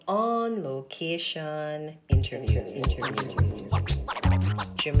On location interviews.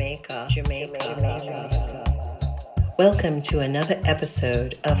 Jamaica. Welcome to another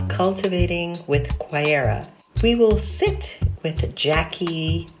episode of Cultivating with Quayera. We will sit with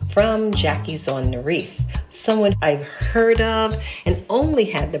Jackie from Jackie's on the Reef, someone I've heard of and only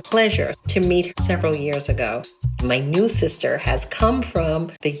had the pleasure to meet several years ago. My new sister has come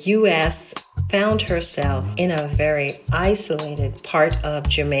from the U.S., found herself in a very isolated part of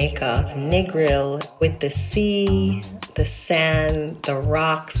Jamaica, Negril, with the sea, the sand, the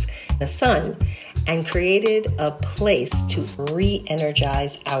rocks, the sun, and created a place to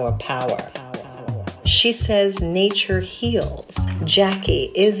re-energize our power. She says nature heals. Jackie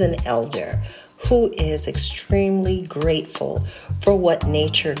is an elder who is extremely grateful for what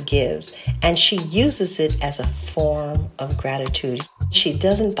nature gives, and she uses it as a form of gratitude. She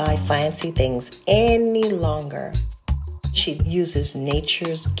doesn't buy fancy things any longer. She uses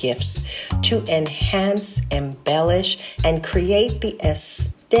nature's gifts to enhance, embellish, and create the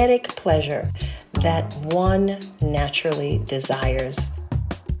aesthetic pleasure that one naturally desires.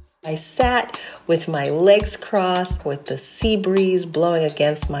 I sat with my legs crossed, with the sea breeze blowing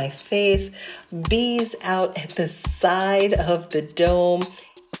against my face, bees out at the side of the dome.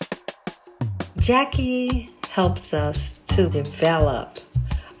 Jackie helps us to develop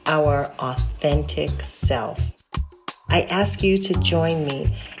our authentic self. I ask you to join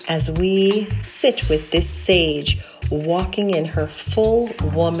me as we sit with this sage walking in her full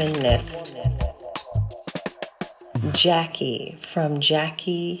womanness. Jackie from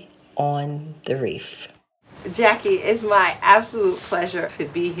Jackie on the Reef. Jackie, it's my absolute pleasure to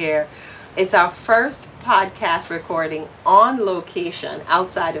be here. It's our first podcast recording on location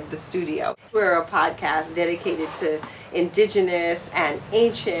outside of the studio. We're a podcast dedicated to indigenous and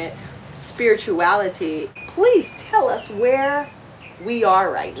ancient spirituality. Please tell us where we are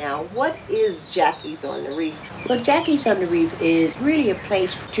right now. What is Jackie's on the Reef? Well, Jackie's on the Reef is really a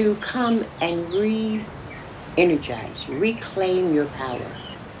place to come and re-energize, reclaim your power.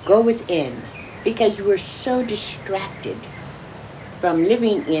 Go within, because we're so distracted from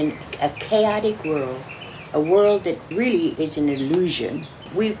living in a chaotic world, a world that really is an illusion.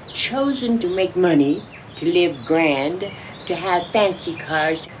 We've chosen to make money, to live grand, to have fancy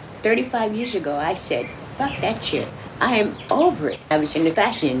cars. 35 years ago, I said, fuck that shit. I am over it. I was in the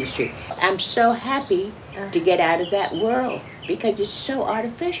fashion industry. I'm so happy to get out of that world because it's so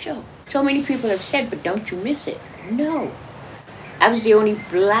artificial. So many people have said, but don't you miss it? No. I was the only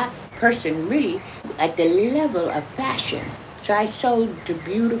black person really at the level of fashion. So I sold to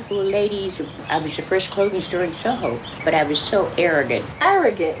beautiful ladies. I was the first clothing store in Soho, but I was so arrogant.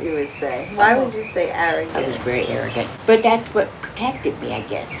 Arrogant, you would say. Why would you say arrogant? I was very arrogant. But that's what protected me, I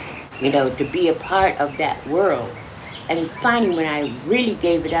guess. You know, to be a part of that world. And finally, when I really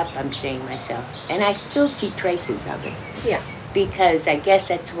gave it up, I'm saying to myself, and I still see traces of it. Yeah. Because I guess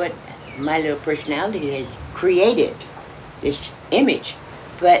that's what my little personality has created, this image.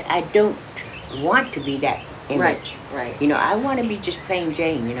 But I don't want to be that image. Right. You know, I want to be just plain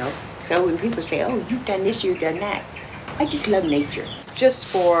Jane, you know. So when people say, oh, you've done this, you've done that, I just love nature. Just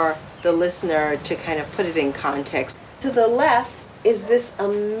for the listener to kind of put it in context, to the left is this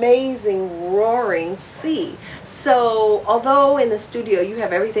amazing roaring sea. So although in the studio you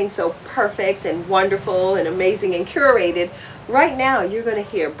have everything so perfect and wonderful and amazing and curated, right now you're going to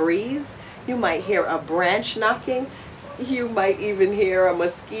hear breeze, you might hear a branch knocking, you might even hear a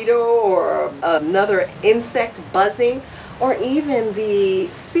mosquito or another insect buzzing, or even the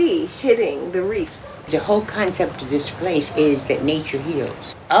sea hitting the reefs. The whole concept of this place is that nature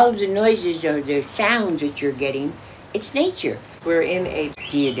heals. All of the noises or the sounds that you're getting, it's nature. We're in a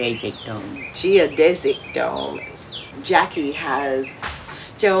geodesic dome. Geodesic dome. Jackie has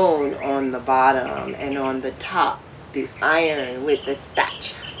stone on the bottom and on the top, the iron with the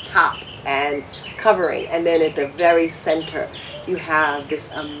thatch top and covering, and then at the very center you have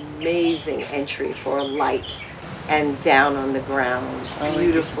this amazing entry for light, and down on the ground,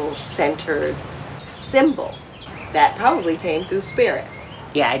 beautiful centered symbol that probably came through spirit.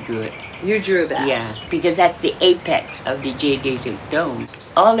 Yeah, I drew it. You drew that? Yeah, because that's the apex of the geodesic dome.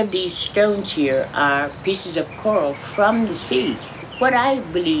 All of these stones here are pieces of coral from the sea. What I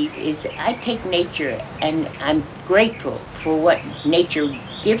believe is I take nature and I'm grateful for what nature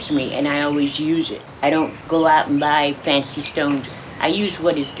gives me, and I always use it. I don't go out and buy fancy stones. I use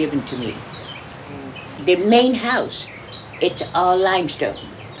what is given to me. The main house, it's all limestone.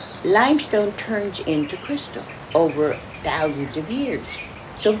 Limestone turns into crystal over thousands of years.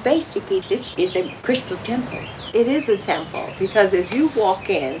 So basically, this is a crystal temple. It is a temple because as you walk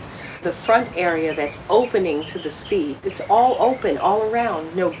in, the front area that's opening to the sea. It's all open all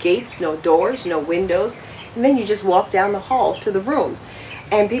around. No gates, no doors, no windows. And then you just walk down the hall to the rooms.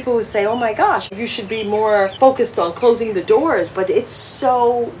 And people would say, oh my gosh, you should be more focused on closing the doors. But it's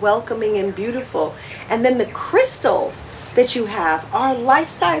so welcoming and beautiful. And then the crystals that you have are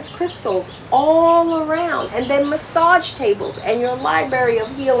life-size crystals all around. And then massage tables and your library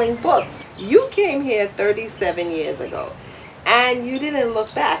of healing books. You came here 37 years ago. And you didn't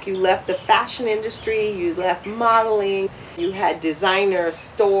look back. You left the fashion industry, you left modeling, you had designer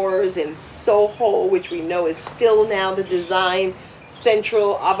stores in Soho, which we know is still now the design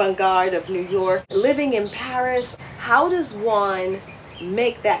central avant-garde of New York. Living in Paris, how does one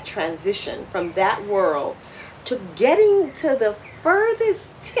make that transition from that world to getting to the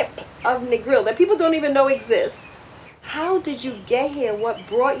furthest tip of Negril that people don't even know exists? How did you get here? What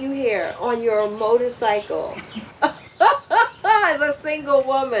brought you here on your motorcycle? As a single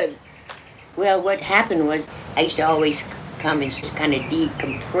woman. Well, what happened was I used to always come and just kind of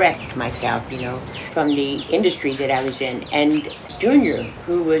decompress myself, from the industry that I was in. And Junior,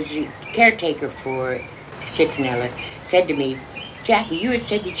 who was the caretaker for Citronella, said to me, Jackie, you had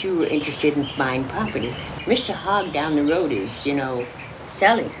said that you were interested in buying property. Mr. Hogg down the road is,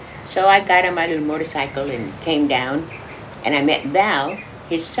 selling. So I got on my little motorcycle and came down, and I met Val,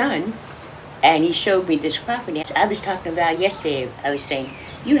 his son, and he showed me this property. I was talking about yesterday, I was saying,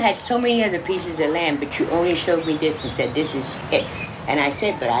 you had so many other pieces of land, but you only showed me this and said, this is it. And I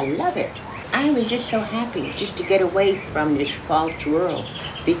said, but I love it. I was just so happy just to get away from this false world,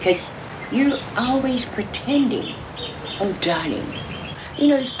 because you're always pretending. Oh, darling,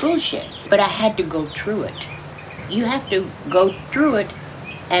 it's bullshit. But I had to go through it. You have to go through it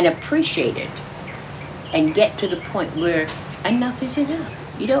and appreciate it and get to the point where enough is enough.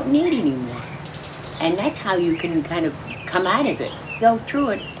 You don't need any more. And that's how you can kind of come out of it. Go through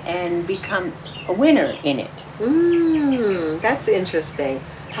it and become a winner in it. That's interesting.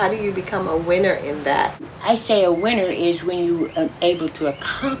 How do you become a winner in that? I say a winner is when you are able to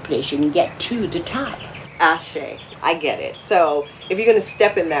accomplish and get to the top. Ashe. I get it. So if you're going to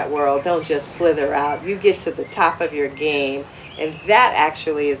step in that world, don't just slither out. You get to the top of your game, and that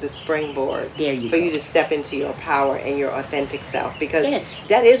actually is a springboard for you to step into your power and your authentic self, because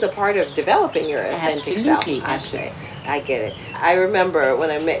that is a part of developing your authentic self. Ashe. I get it. I remember when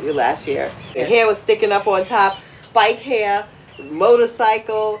I met you last year, the hair was sticking up on top, bike hair,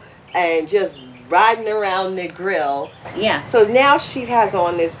 motorcycle, and just riding around Negril. Yeah. So now she has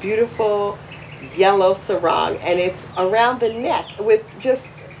on this beautiful yellow sarong, and it's around the neck with just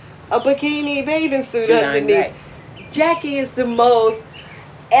a bikini bathing suit underneath. Right. Jackie is the most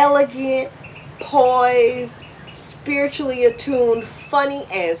elegant, poised, spiritually attuned, funny,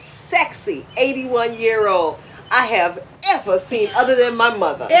 and sexy 81-year-old I have ever seen, other than my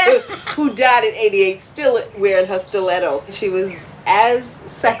mother, who died at 88, still wearing her stilettos. She was as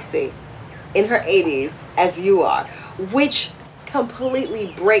sexy in her 80s as you are, which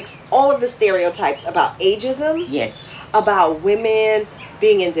completely breaks all of the stereotypes about ageism. Yes. About women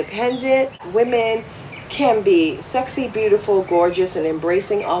being independent. Women can be sexy, beautiful, gorgeous, and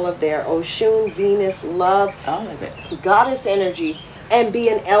embracing all of their Oshun, Venus, love, all of it, goddess energy, and be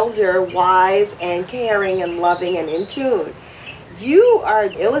an elder, wise and caring and loving and in tune. You are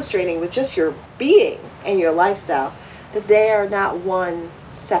illustrating with just your being and your lifestyle that they are not one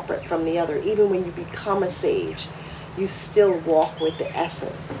separate from the other. Even when you become a sage, you still walk with the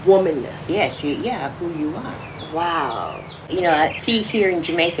essence, womanness. Yes, who you are. Wow. I see here in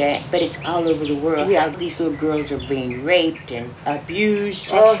Jamaica, but it's all over the world, how these little girls are being raped and abused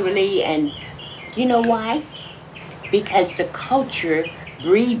sexually. And you know why? Because the culture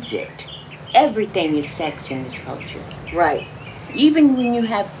breeds it. Everything is sex in this culture. Right. Even when you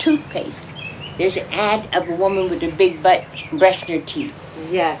have toothpaste, there's an ad of a woman with a big butt brushing her teeth.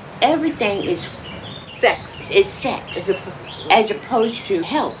 Yeah. Everything is sex. It's sex. As opposed to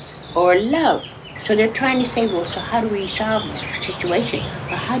health or love. So they're trying to say, well, so how do we solve this situation?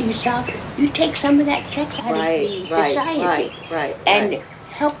 Well, how do you solve it? You take some of that sex out of the society. And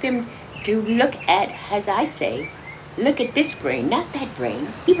help them to look at, as I say, look at this brain, not that brain.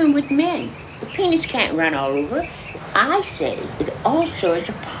 Even with men, the penis can't run all over. I say it also is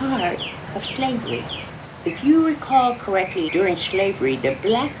a part of slavery. If you recall correctly, during slavery, the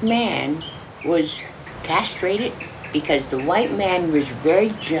black man was castrated because the white man was very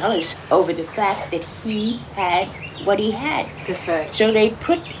jealous over the fact that he had what he had. That's right. So they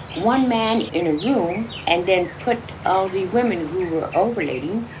put one man in a room and then put all the women who were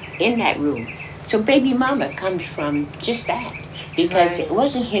ovulating in that room. So baby mama comes from just that, because it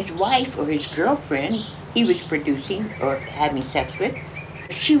wasn't his wife or his girlfriend he was producing or having sex with.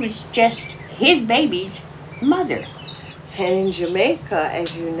 She was just his baby's mother. And in Jamaica,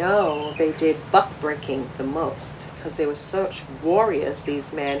 as you know, they did buck breaking the most because they were such warriors,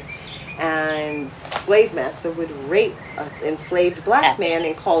 these men. And slave master would rape an enslaved black man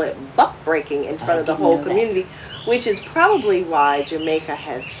and call it buck breaking in front of the whole community, which is probably why Jamaica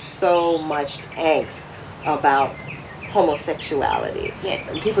has so much angst about homosexuality. Yes.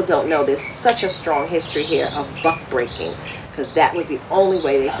 And people don't know there's such a strong history here of buck breaking, because that was the only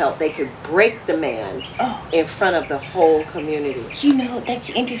way they felt they could break the man in front of the whole community. You know, that's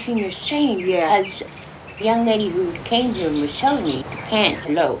interesting you're saying, because the young lady who came here and was showing me the pants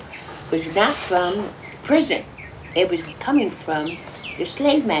low was not from prison. It was coming from the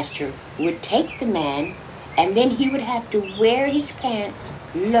slave master who would take the man, and then he would have to wear his pants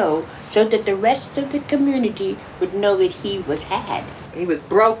low so that the rest of the community would know that he was had. He was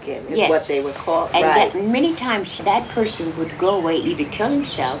broken, is what they would call it. And that many times that person would go away, either kill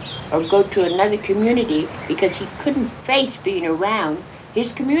himself or go to another community, because he couldn't face being around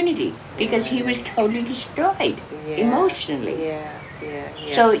his community because he was totally destroyed emotionally.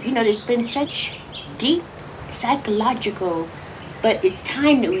 So, you know, there's been such deep psychological, but it's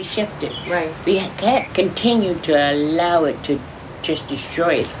time that we shift it. Right. We can't continue to allow it to just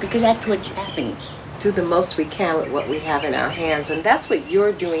destroy us, because that's what's happening. Do the most we can with what we have in our hands, and that's what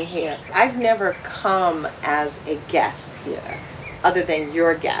you're doing here. I've never come as a guest here, other than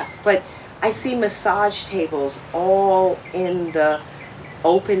your guest, but I see massage tables all in the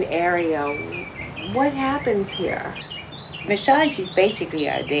open area. What happens here? Massages basically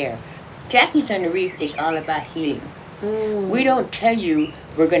are there. Jackie's on the Reef is all about healing. We don't tell you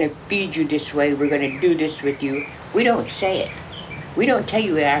we're going to feed you this way, we're going to do this with you. We don't say it. We don't tell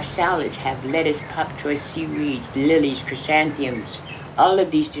you that our salads have lettuce, pop choice, seaweeds, lilies, chrysanthemums, all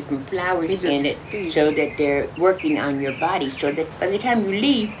of these different flowers in it, so that they're working on your body, so that by the time you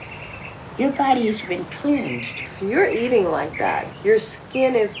leave, your body has been cleansed. You're eating like that. Your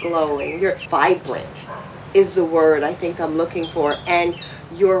skin is glowing. You're vibrant is the word I think I'm looking for. And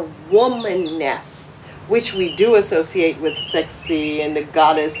your womanness, which we do associate with sexy and the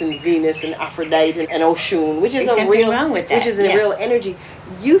goddess and Venus and Aphrodite and Oshun, which is a real, which is a real energy.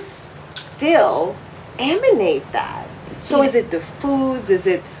 You still emanate that. So is it the foods? Is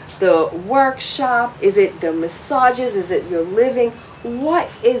it the workshop? Is it the massages? Is it your living? What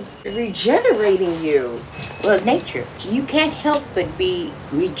is regenerating you? Well, nature. You can't help but be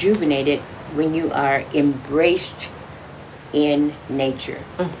rejuvenated when you are embraced in nature.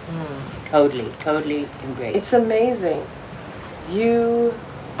 Totally embraced. It's amazing. You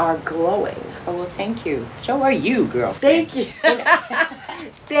are glowing. Oh, well, thank you. So are you, girl. Thank you.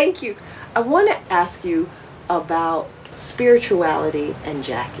 Thank you. I want to ask you about spirituality and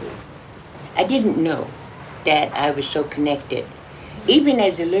Jackie. I didn't know that I was so connected. Even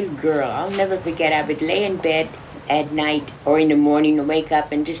as a little girl, I'll never forget, I would lay in bed at night or in the morning and wake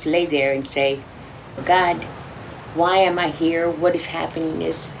up and just lay there and say, God, why am I here? What is happening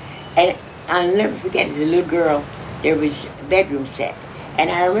this? And I'll never forget, as a little girl, there was a bedroom set.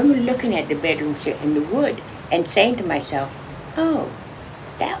 And I remember looking at the bedroom set in the wood and saying to myself, oh,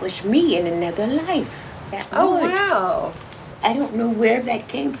 that was me in another life. That wood. Wow. I don't know where that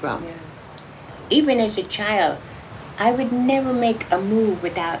came from. Yes. Even as a child, I would never make a move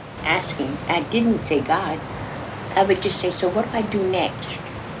without asking. I didn't say God. I would just say, so what do I do next?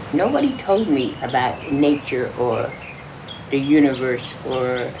 Nobody told me about nature or the universe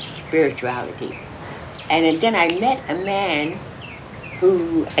or spirituality. And then I met a man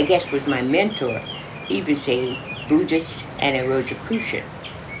who I guess was my mentor. He was a Buddhist and a Rosicrucian.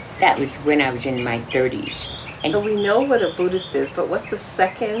 That was when I was in my 30s. And so we know what a Buddhist is, but what's the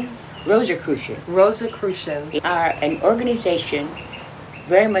second? Rosicrucian. Rosicrucians are an organization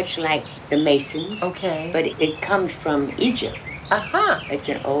very much like the Masons. Okay. But it comes from Egypt. It's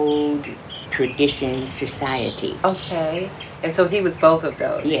an old tradition society. Okay. And so he was both of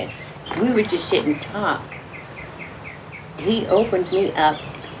those? Yes. We would just sit and talk. He opened me up,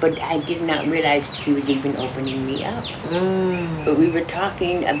 but I did not realize he was even opening me up. But we were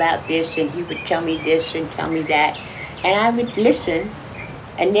talking about this, and he would tell me this and tell me that, and I would listen,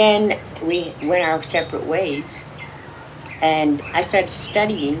 and then we went our separate ways, and I started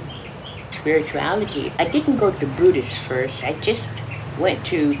studying spirituality. I didn't go to Buddhist first. I just went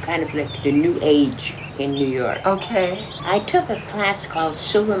to kind of like the New Age in New York. Okay. I took a class called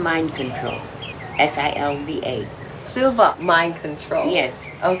Silva Mind Control, SILVA. Silva Mind Control. Yes.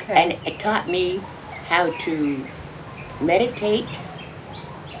 Okay. And it taught me how to meditate,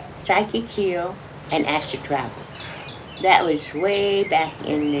 psychic heal, and astral travel. That was way back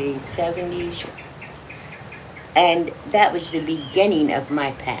in the 70s. And that was the beginning of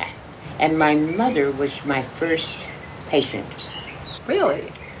my path. And my mother was my first patient.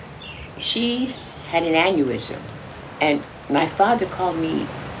 Really? She had an aneurysm. And my father called me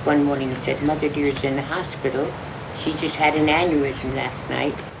one morning and said, Mother dear is in the hospital. She just had an aneurysm last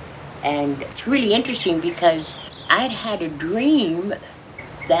night. And it's really interesting because I'd had a dream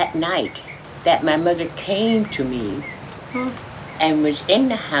that night that my mother came to me and was in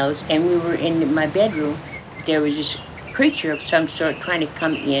the house, and we were in my bedroom. There was this creature of some sort trying to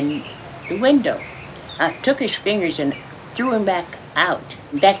come in the window. I took his fingers and threw him back out.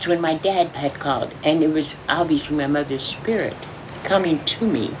 That's when my dad had called, and it was obviously my mother's spirit coming to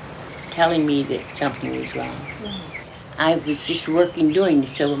me, telling me that something was wrong. I was just doing the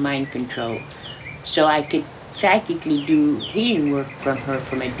silver mind control, so I could psychically do healing work from her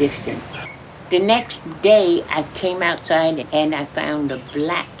from a distance. The next day, I came outside and I found a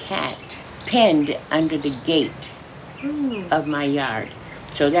black cat pinned under the gate of my yard.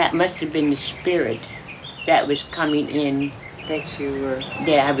 So that must have been the spirit that was coming in,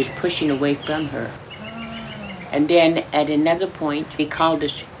 that I was pushing away from her. And then at another point, they called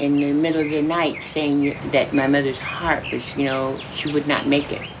us in the middle of the night saying that my mother's heart was, she would not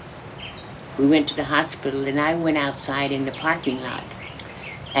make it. We went to the hospital, and I went outside in the parking lot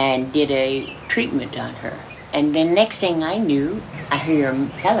and did a treatment on her. And then next thing I knew, I hear a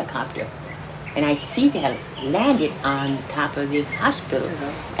helicopter. And I see that landed on top of the hospital.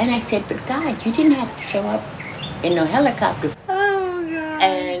 And I said, but God, you didn't have to show up in no helicopter. Oh, God.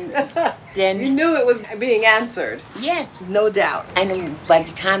 And then... You knew it was being answered. Yes. No doubt. And by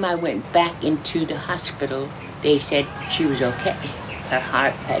the time I went back into the hospital, they said she was okay. Her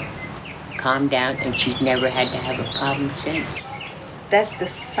heart had calmed down, and she's never had to have a problem since. That's the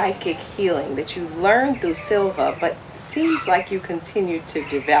psychic healing that you learned through Silva, but seems like you continue to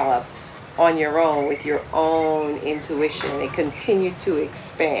develop on your own with your own intuition and continue to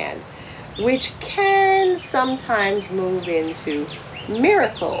expand, which can sometimes move into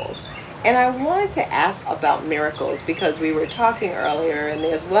miracles. And I wanted to ask about miracles because we were talking earlier, and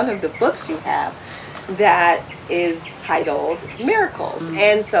there's one of the books you have that is titled Miracles.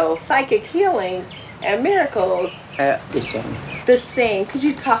 And so psychic healing and miracles are the same. The same. Could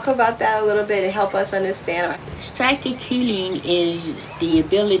you talk about that a little bit and help us understand? Psychic healing is the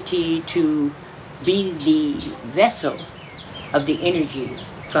ability to be the vessel of the energy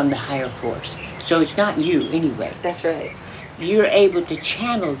from the higher force. So it's not you anyway. That's right. You're able to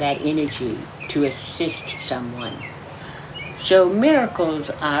channel that energy to assist someone. So miracles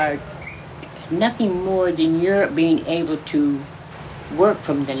are nothing more than you're being able to work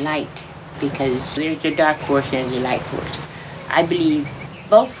from the light, because there's a dark force and there's a light force. I believe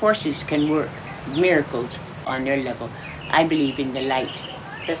both forces can work miracles on their level. I believe in the light.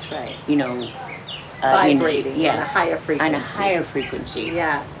 That's right. Vibrating on a higher frequency. On a higher frequency.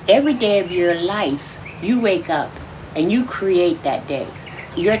 Yes. Every day of your life, you wake up and you create that day.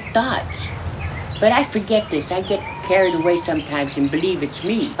 Your thoughts. But I forget this. I get carried away sometimes and believe it's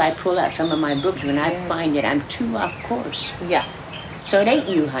me. I pull out some of my books when I find that I'm too off course. Yeah. So it ain't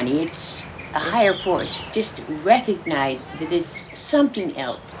you, honey. It's a higher force. Just recognize that it's something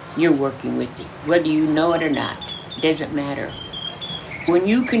else you're working with. Whether you know it or not, doesn't matter. When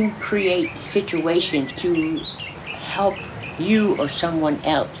you can create situations to help you or someone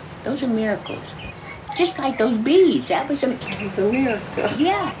else, those are miracles. Just like those bees. It's a miracle.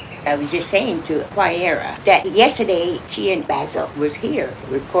 Yeah. I was just saying to Quiera that yesterday she and Basil was here,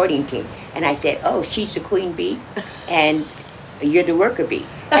 reporting team, and I said, oh, she's the queen bee, and you're the worker bee.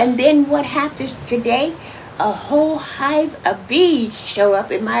 And then what happens today? A whole hive of bees show up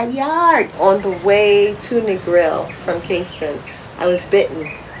in my yard. On the way to Negril from Kingston, I was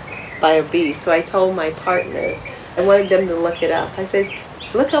bitten by a bee, so I told my partners, I wanted them to look it up. I said,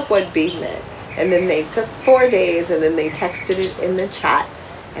 look up what bee meant. And then they took 4 days, and then they texted it in the chat.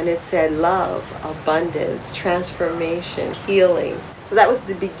 And it said love, abundance, transformation, healing. So that was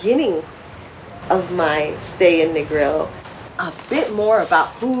the beginning of my stay in Negril. A bit more about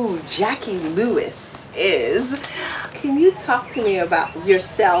who Jackie Lewis is. Can you talk to me about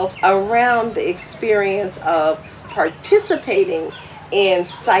yourself around the experience of participating in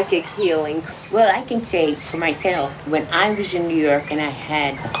psychic healing? Well, I can say for myself, when I was in New York and I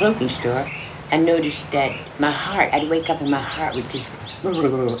had a clothing store, I noticed that my heart, I'd wake up and my heart would just...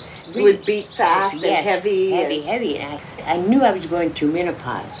 It would beat fast and heavy. Heavy. And I knew I was going through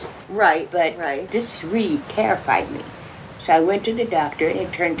menopause. Right, but this really terrified me. So I went to the doctor, and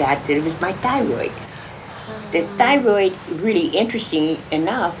it turned out that it was my thyroid. The thyroid, really interesting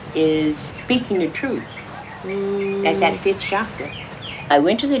enough, is speaking the truth. That's that fifth chakra. I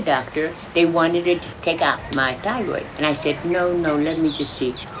went to the doctor. They wanted to take out my thyroid. And I said, no, let me just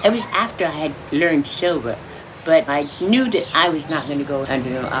see. It was after I had learned silver. But I knew that I was not going to go under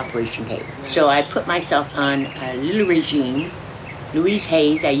the operation table. So I put myself on a little regime. Louise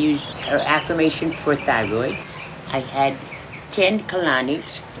Hayes, I used her affirmation for thyroid. I had 10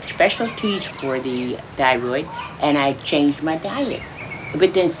 colonics, special teas for the thyroid, and I changed my diet.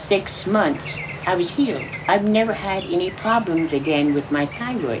 Within 6 months, I was healed. I've never had any problems again with my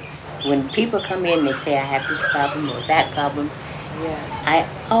thyroid. When people come in, they say I have this problem or that problem. Yes.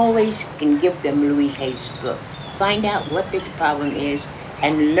 I always can give them Louise Hayes' book. Find out what the problem is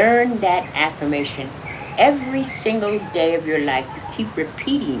and learn that affirmation every single day of your life. Keep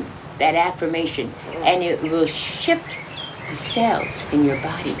repeating that affirmation and it will shift the cells in your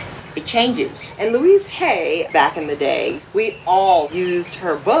body. It changes. And Louise Hay, back in the day, we all used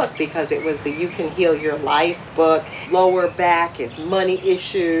her book because it was the You Can Heal Your Life book. Lower back is money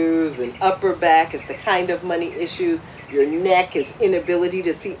issues, and upper back is the kind of money issues. Your neck is inability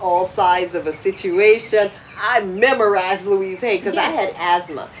to see all sides of a situation. I memorized Louise Hay because I had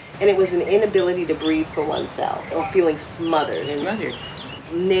asthma, and it was an inability to breathe for oneself or feeling smothered.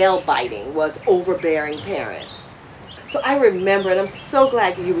 Nail biting was overbearing parents. So I remember, and I'm so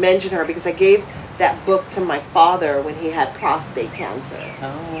glad you mentioned her because I gave that book to my father when he had prostate cancer.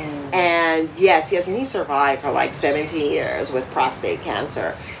 Oh. And yes, and he survived for like 17 years with prostate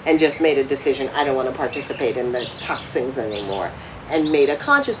cancer and just made a decision, I don't want to participate in the toxins anymore, and made a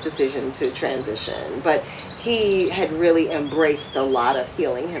conscious decision to transition. But he had really embraced a lot of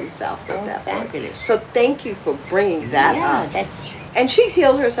healing himself with that fabulous. book. So thank you for bringing that up. That's... And she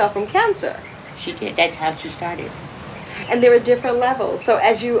healed herself from cancer. She did. That's how she started. And there are different levels. So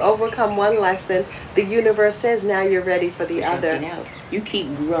as you overcome one lesson, the universe says now you're ready for the other. Something else. You keep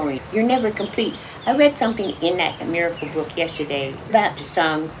growing. You're never complete. I read something in that miracle book yesterday about the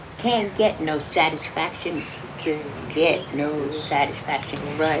song, Can't Get No Satisfaction. Can't Get no satisfaction.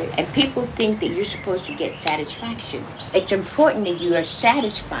 Right. And people think that you're supposed to get satisfaction. It's important that you are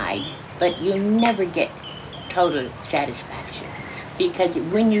satisfied, but you'll never get total satisfaction. Because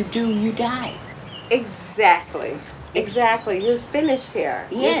when you do, you die. Exactly. You're finished here.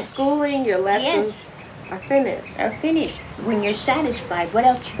 Yes. Your schooling, your lessons are finished. When you're satisfied, what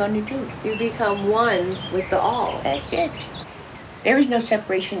else you going to do? You become one with the all. That's it. There is no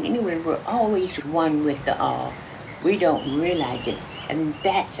separation anywhere. We're always one with the all. We don't realize it, and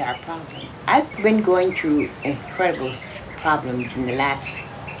that's our problem. I've been going through incredible problems in the last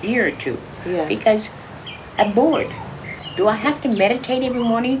year or two. Yes. Because I'm bored. Do I have to meditate every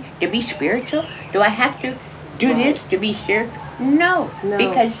morning to be spiritual? Do I have to do this to be spiritual? No.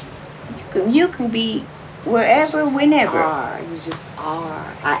 Because you can be wherever, whenever. You just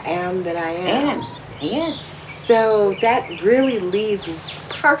are. I am that I am. Yes. So that really leads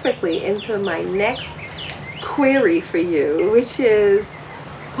perfectly into my next query for you, which is,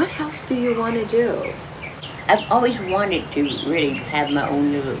 what else do you want to do? I've always wanted to really have my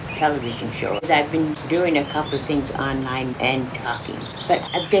own little television show. I've been doing a couple of things online and talking, but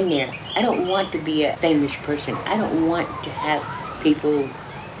I've been there. I don't want to be a famous person. I don't want to have people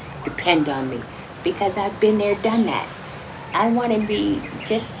depend on me because I've been there, done that. I want to be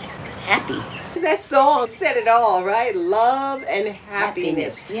just happy. That song said it all, right? Love and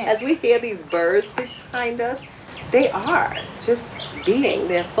happiness. Yes. As we hear these birds behind us, they are just being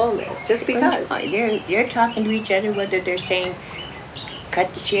their fullness, just because. They're talking to each other, whether they're saying,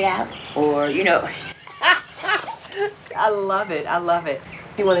 cut the shit out, or, I love it.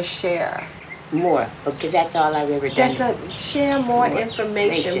 You want to share? More, because that's all I've ever done. Share more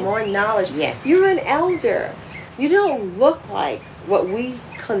information, more knowledge. Yes. You're an elder. You don't look like what we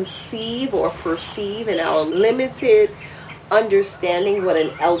conceive or perceive in our limited understanding what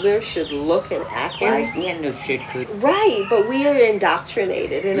an elder should look and act like. Yeah, no shit could. Right, but we are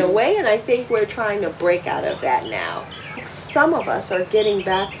indoctrinated in a way, and I think we're trying to break out of that now. Some of us are getting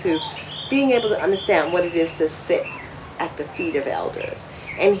back to being able to understand what it is to sit at the feet of elders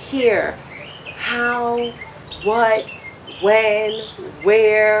and hear how, what, when,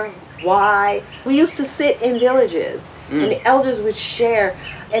 where, why. We used to sit in villages and the elders would share,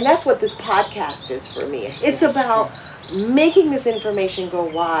 and that's what this podcast is for me. It's about making this information go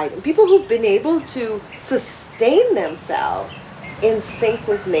wide. And people who've been able to sustain themselves in sync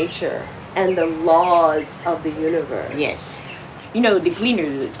with nature and the laws of the universe. Yes. The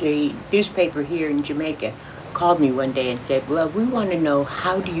Gleaner, the newspaper here in Jamaica, called me one day and said, well, we want to know,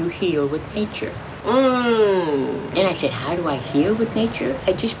 how do you heal with nature? And I said, how do I heal with nature?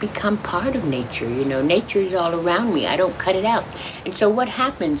 I just become part of nature. Nature is all around me. I don't cut it out. And so what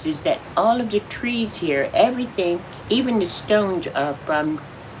happens is that all of the trees here, everything, even the stones are from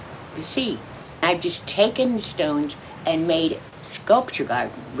the sea. I've just taken the stones and made a sculpture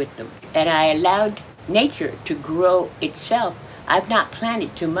garden with them. And I allowed nature to grow itself. I've not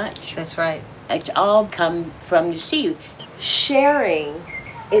planted too much. That's right. It's all come from the sea. Sharing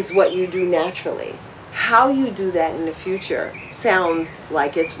is what you do naturally. How you do that in the future sounds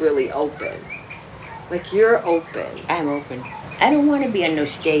like it's really open. Like you're open. I'm open. I don't want to be on no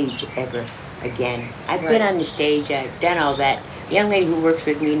stage ever again. I've been on the stage. I've done all that. The young lady who works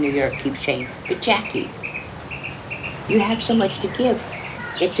with me in New York keeps saying, but Jackie, you have so much to give.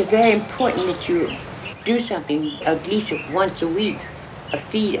 It's very important that you do something at least once a week, a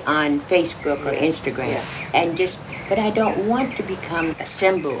feed on Facebook or Instagram. Yes. But I don't want to become a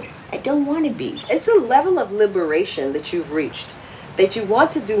symbol. I don't want to be. It's a level of liberation that you've reached, that you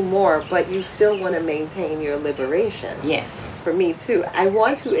want to do more, but you still want to maintain your liberation. Yes. For me too. I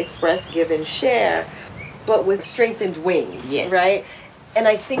want to express, give, and share, but with strengthened wings, right? And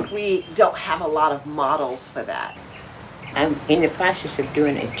I think we don't have a lot of models for that. I'm in the process of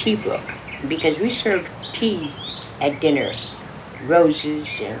doing a tea book because we serve teas at dinner.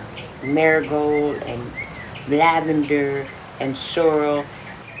 Roses and marigold and lavender and sorrel.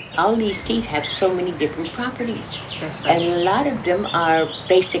 All these teas have so many different properties. That's right. And a lot of them are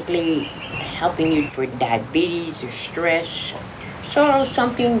basically helping you for diabetes or stress. Sorrel is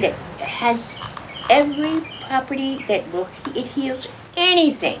something that has every property that it heals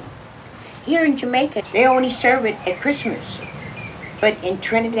anything. Here in Jamaica, they only serve it at Christmas. But in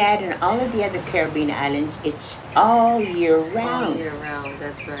Trinidad and all of the other Caribbean islands, it's all year round. All year round,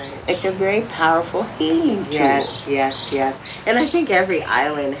 that's right. It's a very powerful healing tool. Yes. And I think every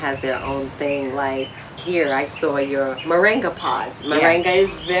island has their own thing. Like here, I saw your moringa pods. Moringa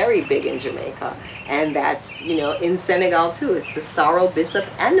is very big in Jamaica. And that's, in Senegal too. It's the sorrel, bissap,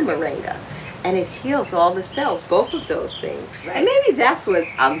 and the moringa. And it heals all the cells, both of those things. Right. And maybe that's what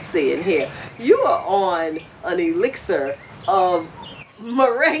I'm seeing here. You are on an elixir of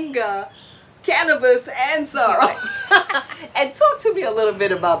moringa, cannabis, and sorrel. And talk to me a little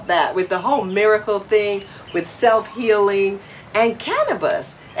bit about that with the whole miracle thing, with self-healing and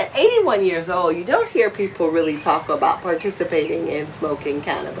cannabis. At 81 years old, you don't hear people really talk about participating in smoking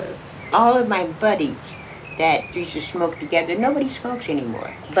cannabis. All of my buddies that used to smoke together, nobody smokes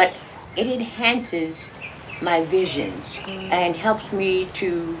anymore. But it enhances my visions and helps me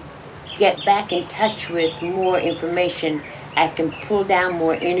to get back in touch with more information. I can pull down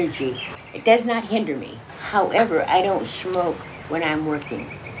more energy. It does not hinder me. However, I don't smoke when I'm working.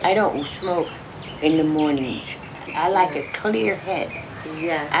 I don't smoke in the mornings. I like a clear head.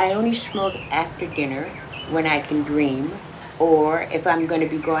 Yes. I only smoke after dinner when I can dream, or if I'm going to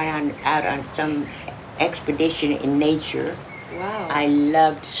be going out on some expedition in nature. Wow. I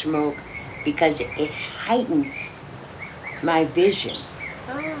love to smoke because it heightens my vision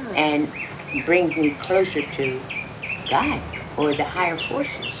and brings me closer to God or the higher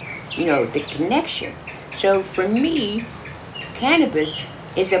forces, the connection. So for me, cannabis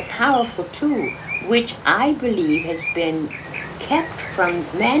is a powerful tool, which I believe has been kept from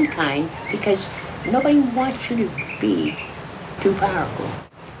mankind because nobody wants you to be too powerful.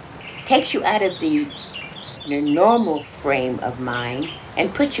 Takes you out of the normal frame of mind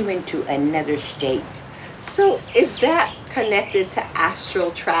and puts you into another state. So is that connected to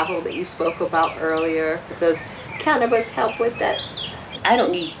astral travel that you spoke about earlier? Does cannabis help with that? I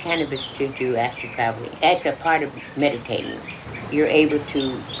don't need cannabis to do astral traveling. That's a part of meditating. You're able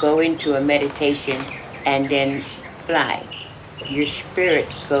to go into a meditation and then fly. Your spirit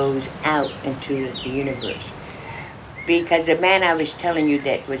goes out into the universe. Because the man I was telling you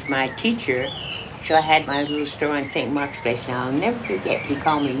that was my teacher, so I had my little store on St. Mark's Place. Now, I'll never forget, he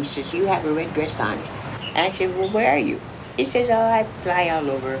called me. He says, you have a red dress on. And I said, well, where are you? He says, oh, I fly all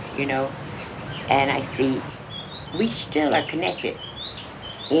over, And I see, we still are connected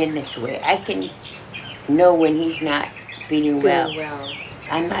in this way. I can know when he's not feeling well.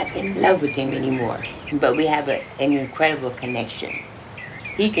 I'm not in love with him anymore. But we have an incredible connection.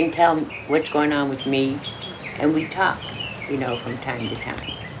 He can tell what's going on with me, and we talk, from time to time.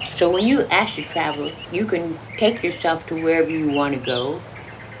 So when you ask to travel, you can take yourself to wherever you want to go.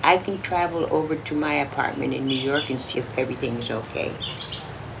 I can travel over to my apartment in New York and see if everything's okay.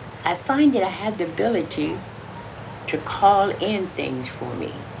 I find that I have the ability to call in things for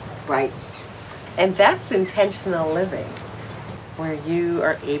me. Right. And that's intentional living, where you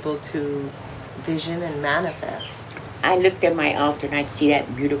are able to vision and manifest. I looked at my altar and I see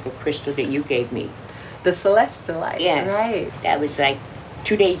that beautiful crystal that you gave me. The celestolite, Yes. right. That was like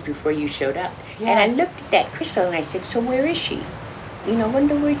 2 days before you showed up. Yes. And I looked at that crystal and I said, so where is she?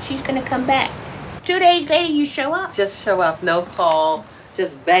 Wonder when she's going to come back. 2 days later, you show up. Just show up, no call,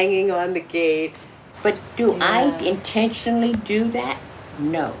 just banging on the gate. But do I Yeah. intentionally do that?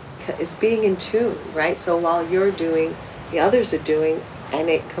 No. It's being in tune, right? So while you're doing, the others are doing, and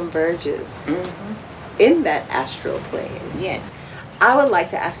it converges in that astral plane. Yes. I would like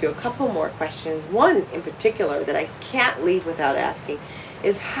to ask you a couple more questions. One in particular that I can't leave without asking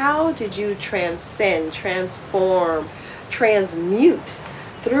is, how did you transcend, transform, transmute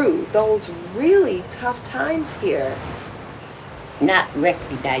through those really tough times here? Not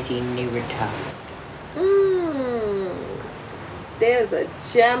recognizing they were tough. There's a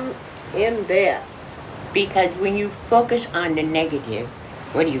gem in there. Because when you focus on the negative,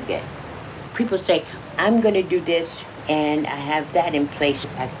 what do you get? People say, I'm going to do this and I have that in place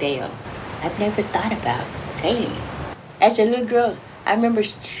if I fail. I've never thought about failing. As a little girl, I remember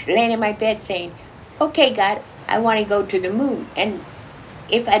laying in my bed saying, okay, God, I want to go to the moon. And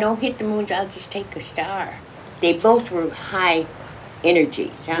if I don't hit the moon, I'll just take a star. They both were high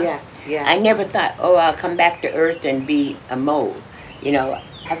energies. Huh? Yes, yes. I never thought, I'll come back to Earth and be a mole.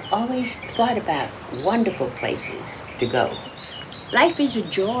 I've always thought about wonderful places to go. Life is a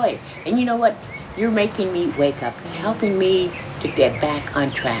joy. And you know what? You're making me wake up, helping me to get back on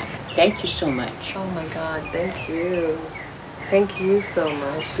track. Thank you so much. Oh my God, thank you. Thank you so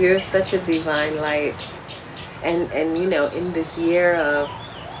much. You're such a divine light. And in this year of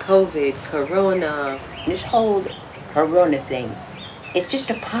COVID, Corona, This whole Corona thing, it's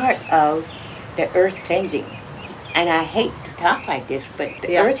just a part of the earth cleansing. And I hate to talk like this, but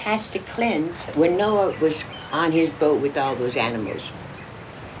the earth has to cleanse. When Noah was on his boat with all those animals,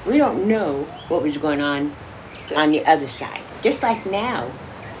 we don't know what was going on the other side. Just like now,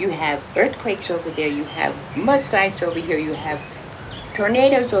 you have earthquakes over there, you have mudslides over here, you have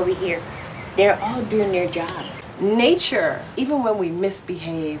tornadoes over here. They're all doing their job. nature, even when we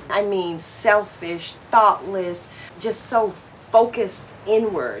misbehave, selfish, thoughtless, just so focused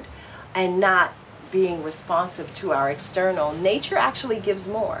inward and not being responsive to our external, nature actually gives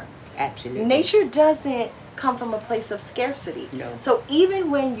more. Absolutely. Nature doesn't come from a place of scarcity. No. So even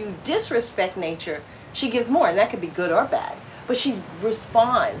when you disrespect nature, she gives more, and that could be good or bad. But she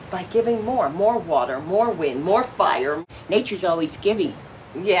responds by giving more water, more wind, more fire. Nature's always giving,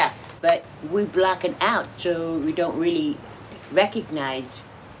 Yes. but we block it out, so we don't really recognize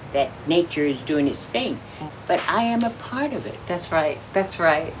that nature is doing its thing. But I am a part of it. That's right. That's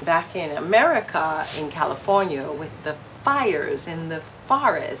right. Back in America, in California, with the fires in the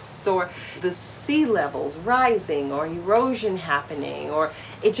forests, or the sea levels rising, or erosion happening, or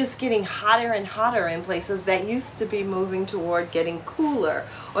it just getting hotter and hotter in places that used to be moving toward getting cooler,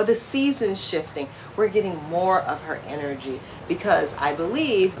 or the seasons shifting, we're getting more of her energy because I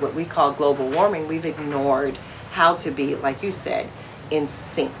believe what we call global warming, we've ignored how to be, like you said, in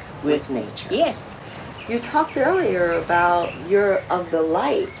sync with nature. Yes. You talked earlier about you're of the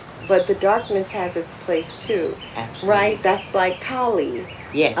light, but the darkness has its place too. Absolutely. Right? That's like Kali.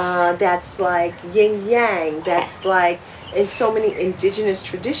 Yes. That's like yin yang. That's like in so many indigenous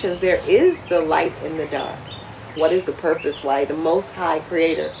traditions, there is the light and the dark. What is the purpose? Why the Most High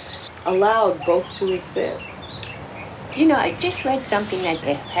Creator allowed both to exist? I just read something that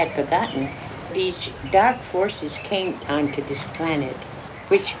I had forgotten. These dark forces came onto this planet,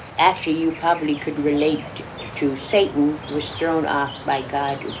 which actually you probably could relate to. Satan was thrown off by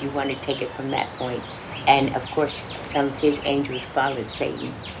God, if you want to take it from that point. And of course, some of his angels followed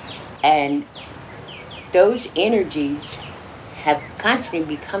Satan. And those energies have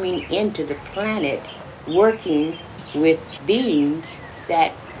constantly been coming into the planet, working with beings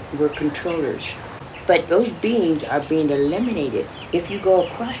that were controllers. But those beings are being eliminated. If you go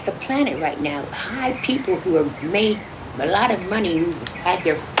across the planet right now, high people who have made a lot of money, who had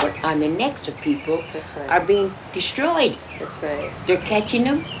their foot on the necks of people, That's right. are being destroyed. That's right. They're catching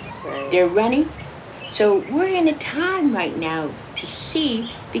them. That's right. They're running. So we're in a time right now to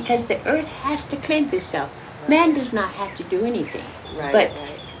see, because the earth has to cleanse itself. Man does not have to do anything. Right, but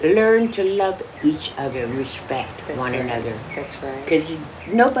right. learn to love each other, respect That's one right. another. That's right. Because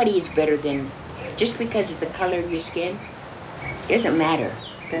nobody is better than, just because of the color of your skin, doesn't matter.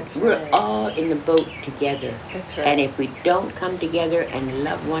 That's We're right. all in the boat together. That's right. And if we don't come together and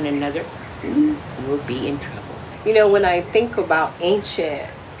love one another, we'll be in trouble. When I think about ancient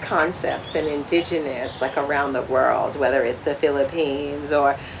concepts and indigenous, like around the world, whether it's the Philippines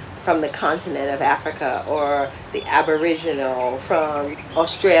or from the continent of Africa, or the Aboriginal from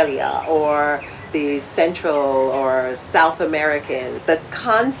Australia, or the Central or South American, the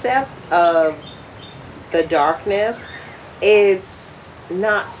concept of the darkness, it's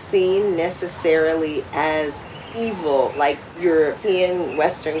not seen necessarily as evil like European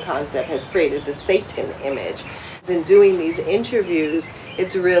Western concept has created the Satan image. In doing these interviews,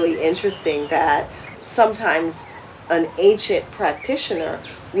 it's really interesting that sometimes an ancient practitioner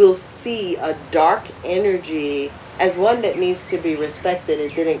will see a dark energy as one that needs to be respected.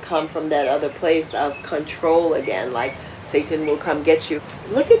 It didn't come from that other place of control again, like Satan will come get you.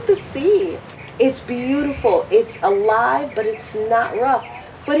 Look at the sea. It's beautiful. It's alive, but it's not rough.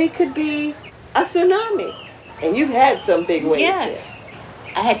 But it could be a tsunami. And you've had some big waves here.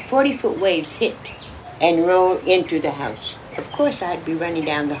 I had 40-foot waves hit and roll into the house. Of course, I'd be running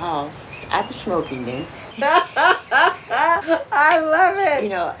down the hall. I was smoking then. I love it. You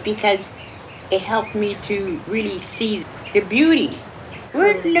know, because it helped me to really see the beauty.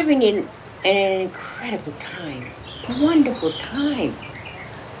 We're living in an incredible time, a wonderful time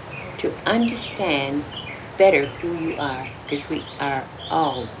to understand better who you are, because we are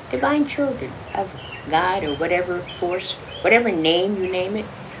all divine children of God or whatever force, whatever name you name it.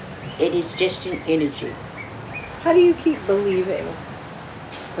 It is just an energy. How do you keep believing?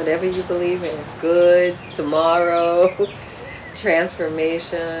 Whatever you believe in, good, tomorrow,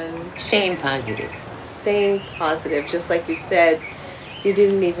 transformation. Staying positive. Staying positive. Just like you said, you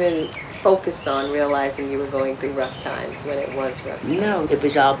didn't even focus on realizing you were going through rough times when it was rough times. No, it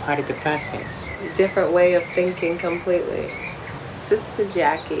was all part of the process. Different way of thinking completely. Sister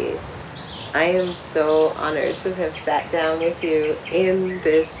Jackie, I am so honored to have sat down with you in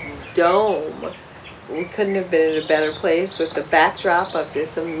this dome. We couldn't have been in a better place with the backdrop of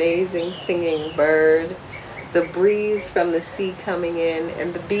this amazing singing bird, the breeze from the sea coming in,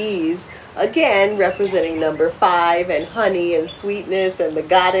 and the bees, again, representing number 5, and honey and sweetness and the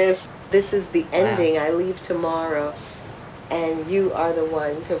goddess. This is the ending. Wow. I leave tomorrow, and you are the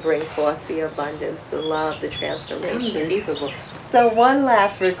one to bring forth the abundance, the love, the transformation. Unbelievable. So one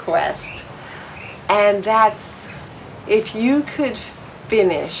last request, and that's if you could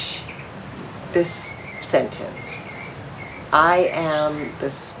finish this sentence. I am the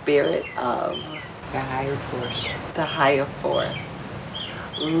spirit of the higher force. The higher force.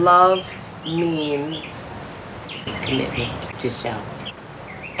 Love means commitment to self.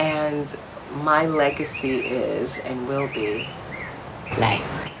 And my legacy is and will be life.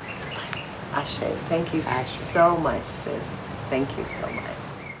 Ashe. Thank you so much, sis. Thank you so much.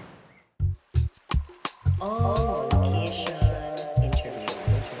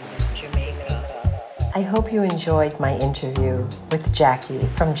 I hope you enjoyed my interview with Jackie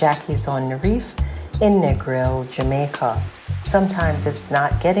from Jackie's on the Reef in Negril, Jamaica. Sometimes it's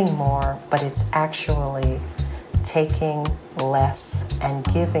not getting more, but it's actually taking less and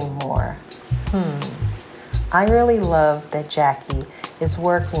giving more. I really love that Jackie is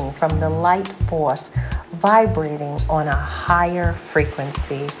working from the light force, vibrating on a higher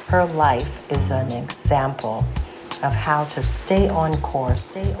frequency. Her life is an example of how to stay on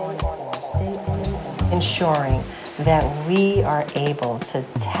course, ensuring that we are able to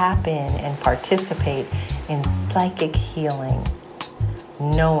tap in and participate in psychic healing,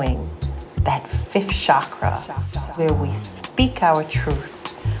 knowing that 5th chakra, where we speak our truth,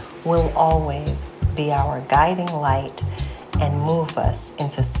 will always be our guiding light and move us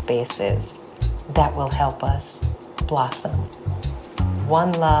into spaces that will help us blossom.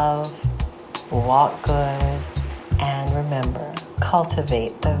 One love, walk good, and remember,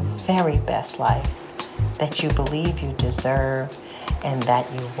 cultivate the very best life that you believe you deserve and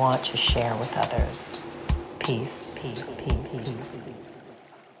that you want to share with others. Peace, peace, peace, peace.